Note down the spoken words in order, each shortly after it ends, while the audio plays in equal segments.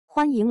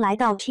欢迎来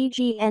到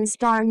TGN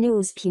Star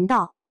News 频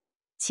道，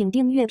请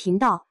订阅频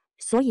道，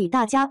所以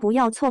大家不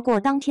要错过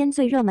当天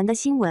最热门的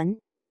新闻。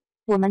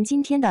我们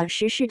今天的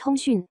时事通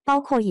讯包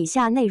括以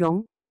下内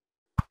容：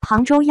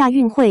杭州亚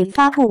运会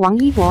发布王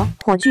一博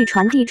火炬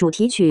传递主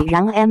题曲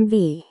然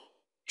MV，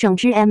 整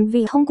支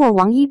MV 通过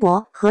王一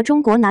博和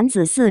中国男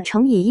子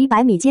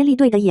4×100米接力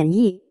队的演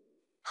绎。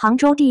杭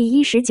州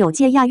第19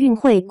届亚运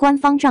会官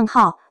方账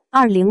号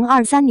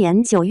2023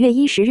年9月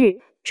10日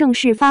正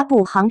式发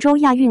布杭州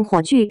亚运火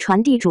炬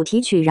传递主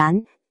题曲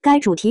然。该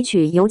主题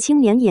曲由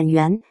青年演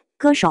员、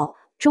歌手、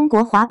中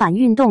国滑板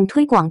运动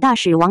推广大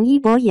使王一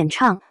博演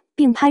唱，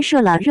并拍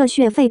摄了热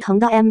血沸腾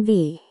的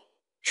MV。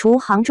除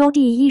杭州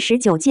第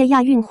19届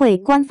亚运会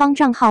官方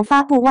账号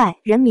发布外，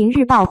人民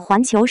日报、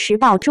环球时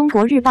报、中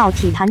国日报、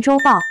体坛周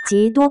报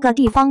及多个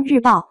地方日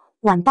报、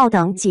晚报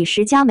等几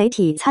十家媒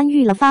体参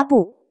与了发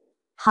布。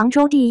杭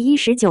州第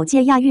19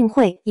届亚运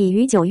会已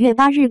于9月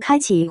8日开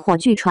启火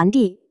炬传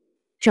递，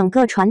整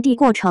个传递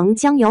过程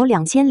将由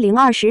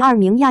2022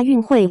名亚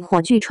运会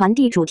火炬传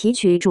递主题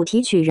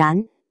曲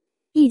然。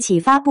一起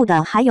发布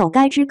的还有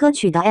该支歌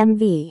曲的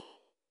MV，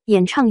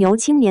 演唱由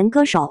青年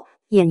歌手、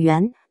演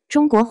员、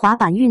中国滑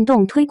板运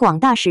动推广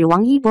大使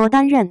王一博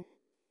担任。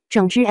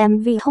整支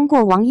MV 通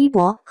过王一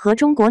博和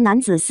中国男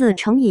子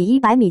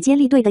4×100米接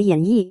力队的演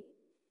绎。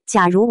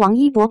假如王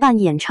一博办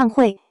演唱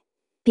会，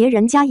别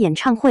人家演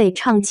唱会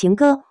唱情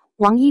歌，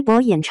王一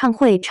博演唱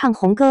会唱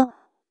红歌；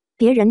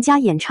别人家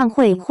演唱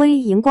会挥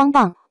荧光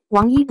棒，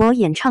王一博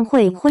演唱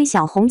会挥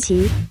小红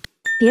旗；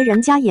别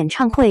人家演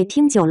唱会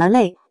听久了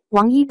累，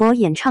王一博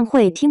演唱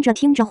会听着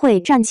听着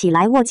会站起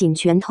来握紧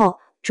拳头，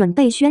准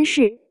备宣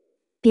誓；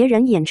别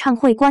人演唱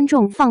会观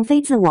众放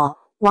飞自我，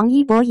王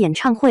一博演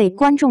唱会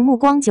观众目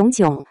光炯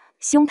炯，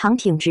胸膛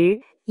挺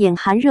直，眼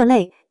含热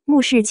泪，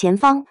目视前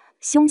方，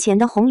胸前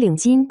的红领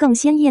巾更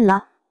鲜艳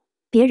了。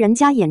别人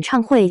家演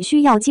唱会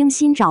需要精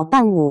心找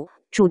伴舞、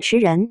主持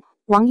人，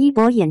王一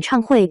博演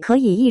唱会可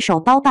以一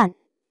手包办；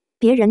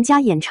别人家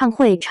演唱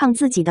会唱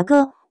自己的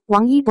歌，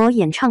王一博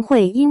演唱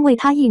会因为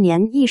他一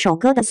年一首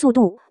歌的速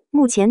度，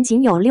目前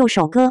仅有6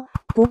首歌，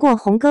不过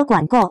红歌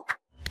管够；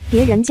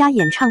别人家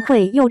演唱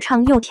会又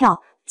唱又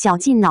跳，绞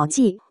尽脑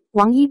际，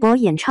王一博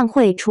演唱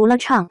会除了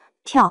唱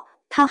跳，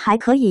他还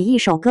可以一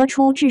首歌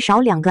出至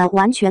少2个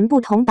完全不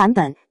同版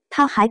本，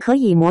他还可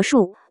以魔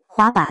术、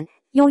滑板、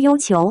悠悠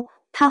球，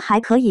他还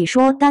可以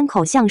说单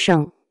口相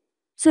声。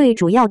最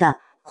主要的，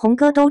红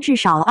歌都至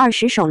少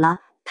20首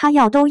了，他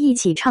要都一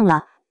起唱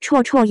了，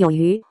绰绰有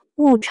余，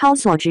物超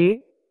所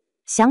值，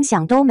想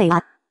想都美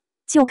啊！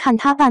就看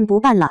他办不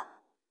办了。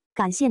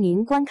感谢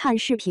您观看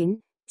视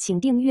频，请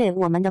订阅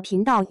我们的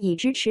频道以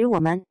支持我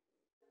们。